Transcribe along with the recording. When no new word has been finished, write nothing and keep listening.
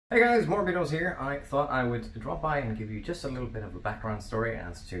Hey guys, Morbidos here. I thought I would drop by and give you just a little bit of a background story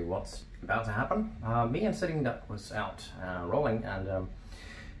as to what's about to happen. Me and SittingDuck was out rolling, and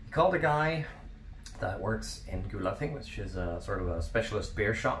he called a guy that works in Gulating, which is a sort of a specialist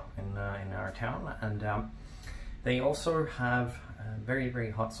beer shop in our town, and they also have very,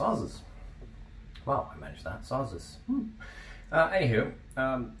 very hot sauces. Wow, I managed that, sauces. Anywho,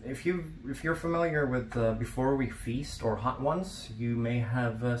 if you're familiar with Before We Feast or Hot Ones, you may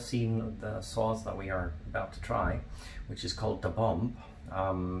have seen the sauce that we are about to try, which is called the bomb.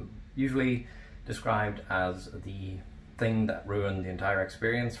 Usually described as the thing that ruined the entire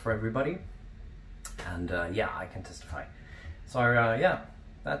experience for everybody. And yeah, I can testify. So yeah,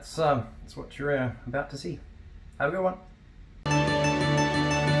 that's what you're about to see. Have a good one.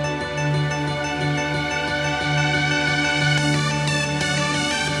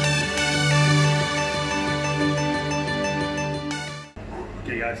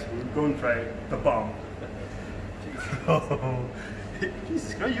 Okay guys, we're going to try the bomb. Oh,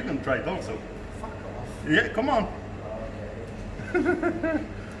 Jesus Christ, you can try it also. Fuck off. Yeah, come on.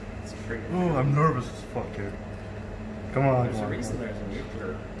 It's pretty good. Oh, I'm nervous as fuck here. Come on. There's a reason there's a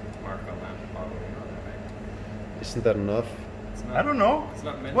nuclear mark on that bottle. Isn't that enough? I don't know. It's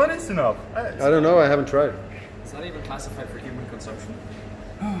not meant. What is enough? I don't know, I haven't tried. It's not even classified for human consumption.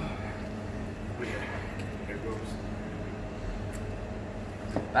 Here it goes.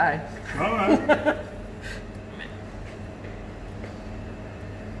 Bye. Alright.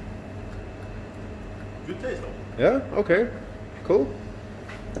 Good taste though. Yeah, okay, cool.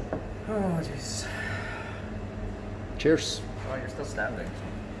 Oh jeez. Cheers. Oh, you're still standing.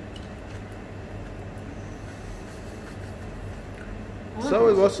 So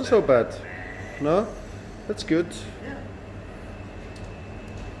it wasn't so bad. No? That's good. Yeah.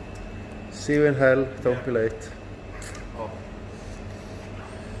 See you in hell, don't be late. Oh.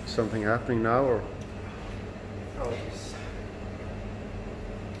 Something happening now or? Oh jeez.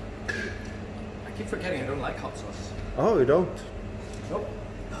 I keep forgetting I don't like hot sauce. Oh, you don't? Nope.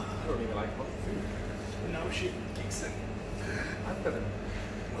 I don't even like hot food. And now shit kicks in. I'm gonna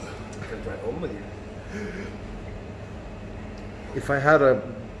drive home with you. If I had a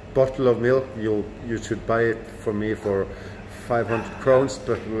bottle of milk, you should buy it for me for 500 crowns,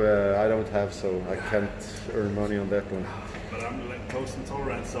 but I don't have, so I can't earn money on that one. But I'm lactose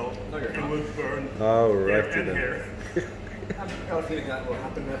intolerant, so No, you're it not. will burn Oh, there right and then. here. I've got a feeling that will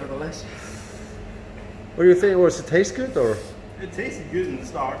happen nevertheless. What do you think? Was it taste good or? It tasted good in the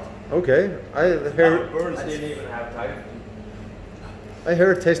start. Okay, Now it burns. I didn't even have time. I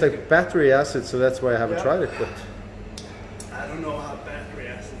heard it tastes like battery acid, so that's why I haven't Yeah. tried it. But I don't know how battery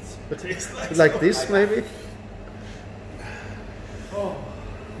acids taste like. like this, maybe? Oh.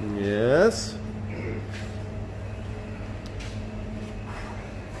 Yes.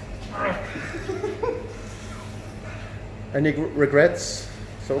 Any regrets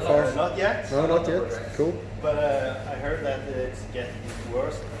so far? Not yet. No, not yet. Cool. But I heard that it's getting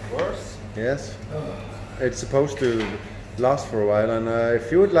worse and worse. Yes. It's supposed to last for a while, and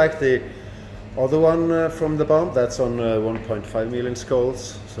if you would like the other one from the bomb, that's on 1.5 million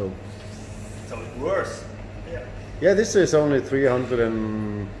skulls. So So it's worse. Yeah. yeah, this is only 300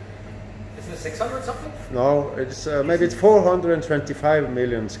 and Isn't it 600 something? no, it's maybe it's 425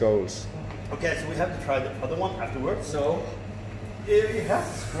 million skulls. Okay, so we have to try the other one afterwards. No. It has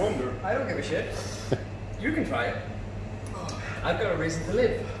stronger. I don't give a shit. You can try it. I've got a reason to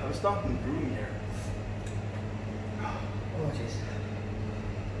live. I'm starting to broom here. Oh jeez.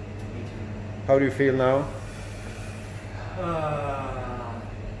 How do you feel now?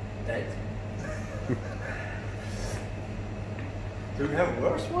 Dead. Do we have a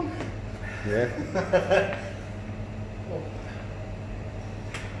worse one? Yeah.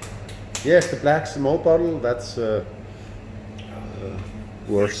 Yes, the black small bottle, that's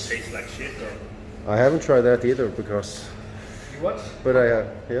worse. It tastes like shit or... I haven't tried that either because, If you watch, but I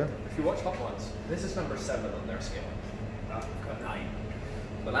yeah. if you watch Hot Ones, this is number 7 on their scale. I've got 9.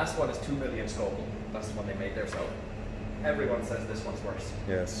 The last one is 2 million Scoville. That's the one they made there, so everyone says this one's worse.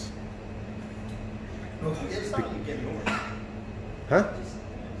 Yes. It's starting getting over. Huh?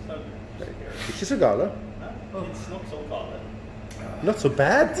 Ikke så gale. It's not so bad. Not so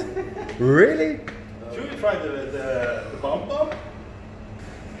bad? Really? Should we try the bomb bomb?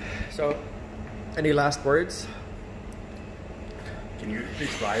 So, any last words? Can you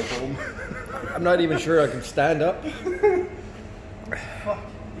please drive home? I'm not even sure I can stand up. Fuck,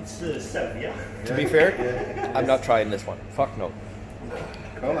 it's Sølve, yeah? To be fair, I'm not trying this one. Fuck no.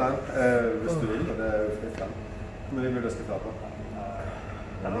 Kom an, hvis du vil, og det er fritt frem. Men vi vil det skal ta på.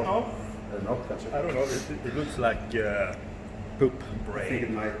 I don't know. Nok, kanskje. I don't know. It looks like poop. I think it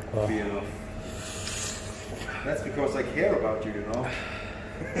might be enough. That's because I care about you, you know.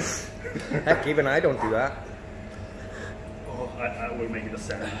 Heck, even I don't do that. Oh, I will make it a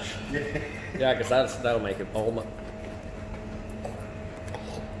sandwich. Yeah, because that'll make it all.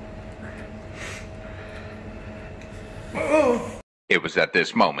 It was at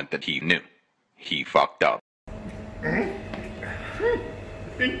this moment that he knew. He fucked up.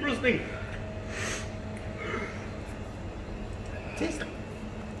 Interesting. Taste.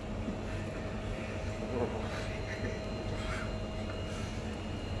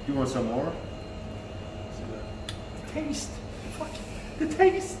 You want some more? The taste. Fuck. The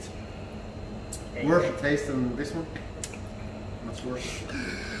taste. Worse the taste than this one? Much worse.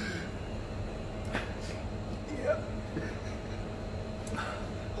 Yeah.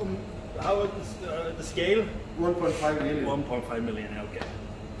 How is the scale? 1.5 million. 1.5 million, okay.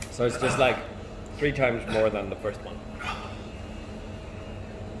 So it's just like 3 times more than the first one.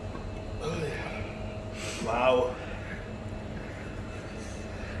 Wow.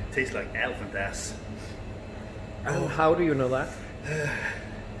 Tastes like elephant ass. Oh, how do you know that?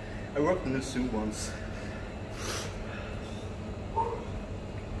 I worked in a zoo once.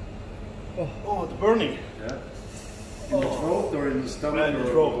 Oh, the burning. Yeah. In the throat or in the stomach? In the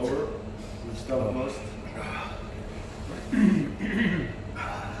or throat. over? In the stomach most.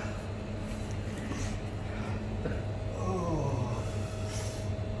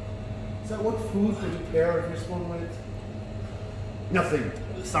 So what food would you pair this one with? Nothing.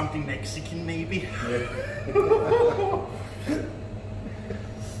 Something Mexican, maybe.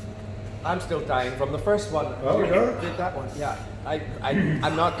 I'm still dying from the first one. Oh, You yeah? did that one? Yeah.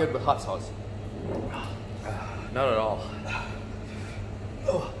 I'm not good with hot sauce. Not at all.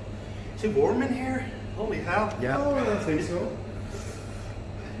 Oh, is it warm in here? Holy hell. Yeah. Oh, I don't think so.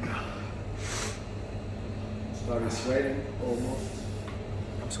 Started sweating almost.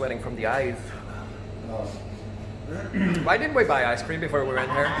 I'm sweating from the eyes. Oh. Why didn't we buy ice cream before we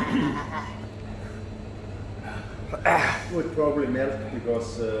went here? It would probably melt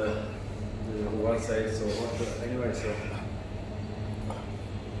because the one side is so hot. But anyway, so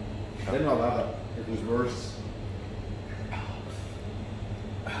then not that. It was worse.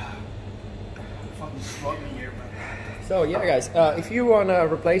 Fucking struggling here, man. So yeah, guys, if you want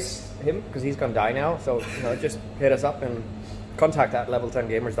to replace him, because he's gonna die now, so just hit us up and contact at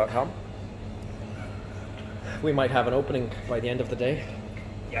level10gamers.com. We might have an opening by the end of the day.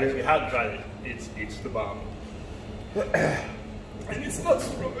 Yeah, if you haven't tried it, it's the bomb. And it's not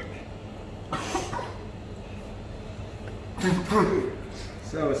strong.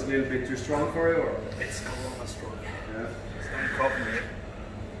 So it's a little bit too strong for you, or It's corona strong. yeah, It's not coughing here.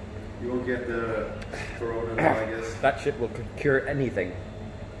 you won't get the corona now, I guess. That shit will cure anything.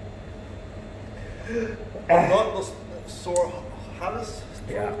 Not the sore Hannes?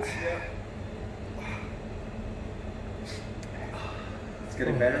 Yeah. It's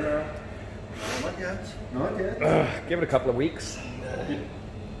getting better now. Not yet. Not yet. Give it a couple of weeks.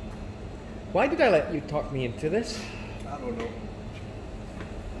 Why did I let you talk me into this? I don't know.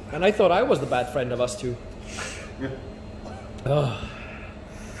 And I thought I was the bad friend of us two. Ugh.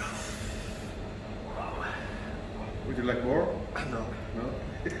 Would you like more? No. No.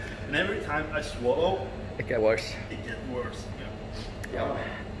 And every time I swallow, It gets worse. it gets worse. Yeah.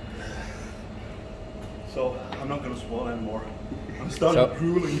 So I'm not gonna swallow anymore. I'm starting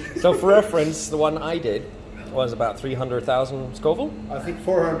drooling. So for reference, the one I did was about 300,000 Scoville. I think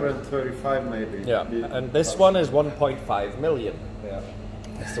 435 maybe. Yeah. And this one is 1.5 million. Yeah.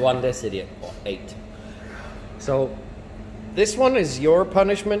 It's the one this idiot ate. So this one is your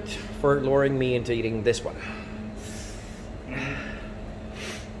punishment for luring me into eating this one.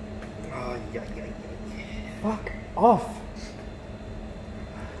 Oh, yeah. Fuck off.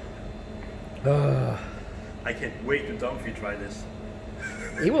 I can't wait to Dumpy try this.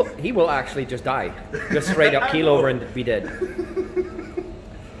 He will actually just die. Just straight up keel over and be dead.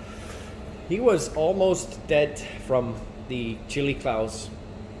 He was almost dead from the Chilli Klaus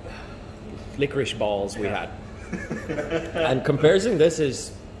licorice balls we had. And comparison, this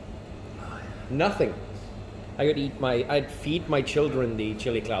is nothing. I'd feed my children the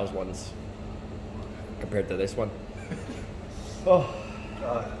Chilli Klaus ones compared to this one. Oh.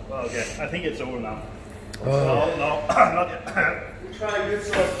 Well, okay. I think it's over now. Oh. No, not yet. Try good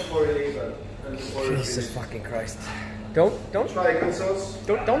sauce before you leave it. And before you Jesus finish. fucking Christ. Don't Try good sauce.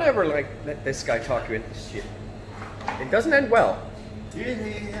 don't ever let this guy talk you into shit. It doesn't end well. Yeah,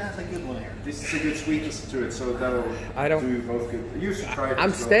 that's a good one here. This is a good sweetness to it, so that will do you both good. You should try it.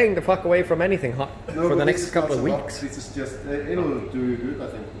 I'm as well. staying the fuck away from anything hot No, for the but next this is couple of not so hot. weeks. This is just, it'll do you good, I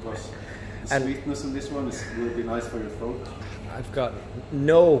think, because the And- sweetness in this one will be nice for your throat. I've got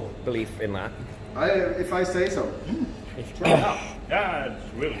no belief in that. If I say so. Try it out. Yeah,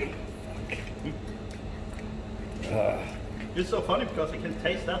 it's really good. It's so funny because I can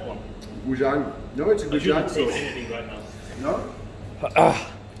taste that one. Gulating. No, it's a I shouldn't Gulating taste sauce. anything right now. No?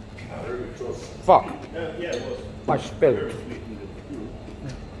 Fuck. Yeah, it was. I spilled. Very sweet and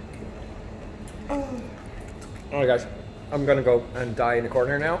good. Alright guys, I'm gonna go and die in the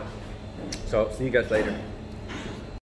corner now. So see you guys later.